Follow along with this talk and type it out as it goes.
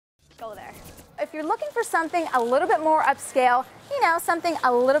go there. If you're looking for something a little bit more upscale, you know, something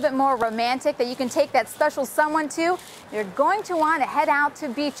a little bit more romantic that you can take that special someone to, you're going to want to head out to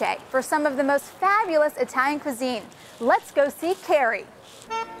BiCE for some of the most fabulous Italian cuisine. Let's go see Carrie.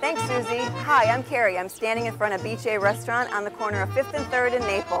 Thanks, Susie. Hi, I'm Carrie. I'm standing in front of BiCE restaurant on the corner of 5th and 3rd in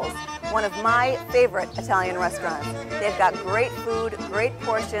Naples, one of my favorite Italian restaurants. They've got great food, great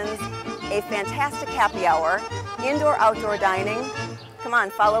portions, a fantastic happy hour, indoor-outdoor dining. Come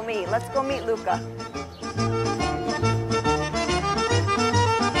on, follow me. Let's go meet Luca.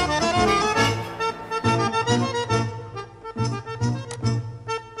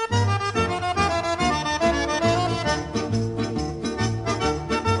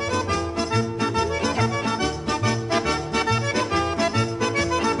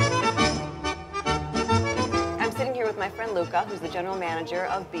 My friend Luca, who's the general manager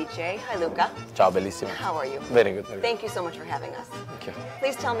of BiCE. Hi, Luca. Ciao, bellissimo. How are you? Very good. Very good. Thank you so much for having us. Thank you.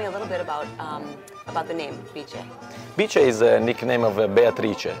 Please tell me a little bit about the name BiCE. BiCE is a nickname of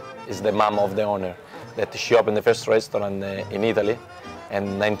Beatrice. Is the mom of the owner. That she opened the first restaurant in Italy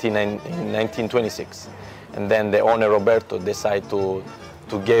in 1926, and then the owner Roberto decided to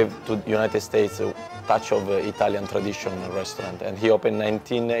give to the United States a touch of Italian tradition restaurant, and he opened in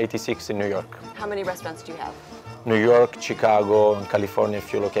 1986 in New York. How many restaurants do you have? New York, Chicago, and California, a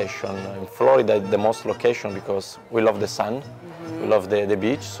few locations. In Florida, the most location because we love the sun, we love the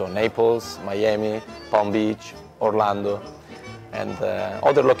beach, so Naples, Miami, Palm Beach, Orlando, and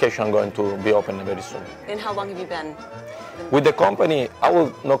other locations are going to be open very soon. And how long have you been? With the company, I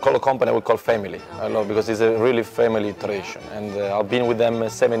will not call a company, I will call family. Okay. I love because it's a really family tradition, and I've been with them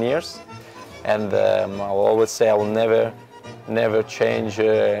 7 years, and I will always say I will never change,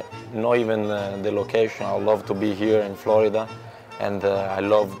 not even the location. I love to be here in Florida, and I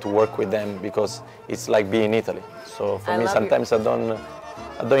love to work with them because it's like being in Italy. So for me, sometimes I don't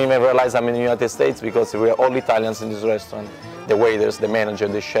even realize I'm in the United States because we are all Italians in this restaurant, the waiters, the manager,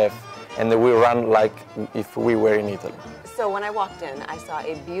 the chef, and we run like if we were in Italy. So when I walked in, I saw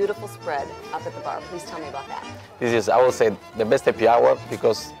a beautiful spread up at the bar. Please tell me about that. This is, I will say, the best happy hour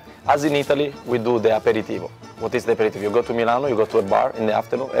because as in Italy, we do the aperitivo. What is the aperitivo? You go to Milano, you go to a bar in the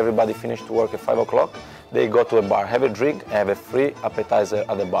afternoon, everybody finished to work at 5 o'clock, they go to a bar, have a drink, and have a free appetizer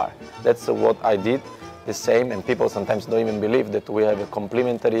at the bar. That's what I did, the same, and people sometimes don't even believe that we have a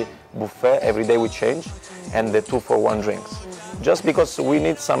complimentary buffet, every day we change, and the 2-for-1 drinks. Just because we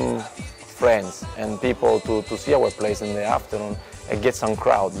need some friends and people to see our place in the afternoon and get some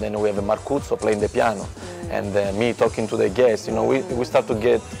crowd. Then we have a Marcuzzo playing the piano, and me talking to the guests. You know, we start to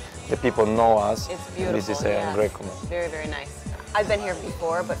get the people know us. It's beautiful. This is a great comment. Very, very nice. I've been here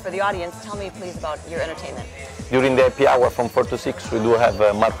before, but for the audience, tell me please about your entertainment. During the happy hour from 4 to 6, we do have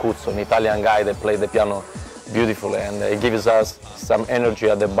Marcuzzo, an Italian guy that plays the piano beautifully, and it gives us some energy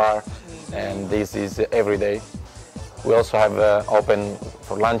at the bar, and this is every day. We also have open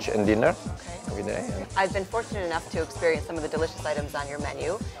for lunch and dinner every day. I've been fortunate enough to experience some of the delicious items on your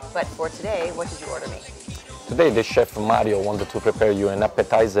menu, but for today, what did you order me? Today the chef Mario wanted to prepare you an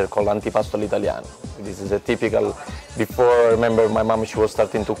appetizer called antipasto all'italiana. This is a typical, before I remember my mom, she was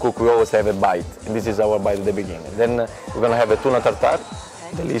starting to cook, we always have a bite, and this is our bite at the beginning. Then we're going to have a tuna tartare,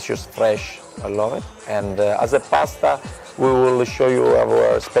 delicious, fresh, I love it. And as a pasta, we will show you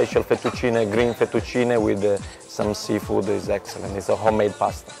our special fettuccine, green fettuccine with some seafood. Is excellent, it's a homemade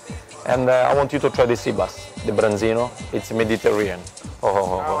pasta. And I want you to try the sea bass, the branzino, it's Mediterranean.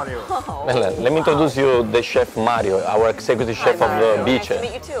 How are you? Well, let me introduce you the chef Mario, our executive chef of BiCE. Nice to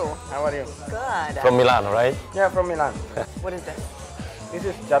meet you too. How are you? Good. From Milano, right? Yeah, from Milan. What is this? This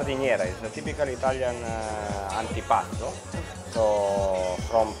is giardiniera. It's a typical Italian antipasto. So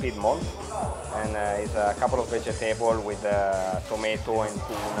from Piedmont, and it's a couple of vegetables with tomato and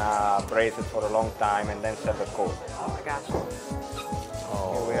tuna braised for a long time, and then served cold. Oh my gosh.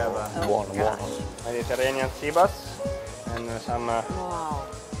 Oh, we have Mediterranean sea bass and some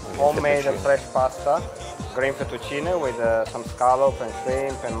homemade fresh pasta, green fettuccine with some scallop and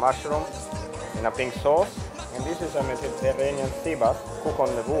shrimp and mushroom in a pink sauce. And this is a Mediterranean sea bass cooked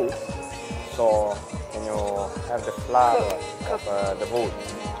on the wood. So can you have the flavor of the wood?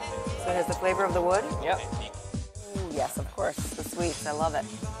 So it has the flavor of the wood? Yeah. Ooh, yes, of course. The sweets, I love it.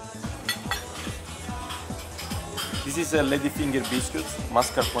 This is a ladyfinger biscuits,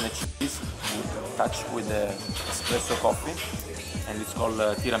 mascarpone cheese, touched with espresso coffee, and it's called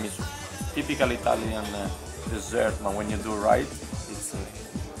tiramisu. Typical Italian dessert, but when you do right, it's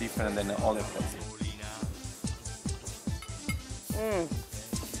different than other places.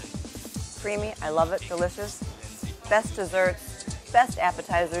 Creamy, I love it, delicious. Best desserts, best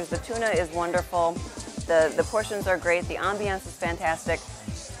appetizers. The tuna is wonderful. The portions are great, the ambiance is fantastic.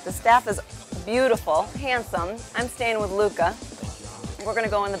 The staff is beautiful, handsome. I'm staying with Luca. We're going to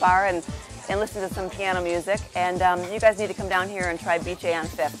go in the bar and listen to some piano music. And you guys need to come down here and try BiCE on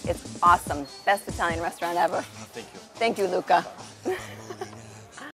 5th. It's awesome. Best Italian restaurant ever. Thank you. Thank you, Luca.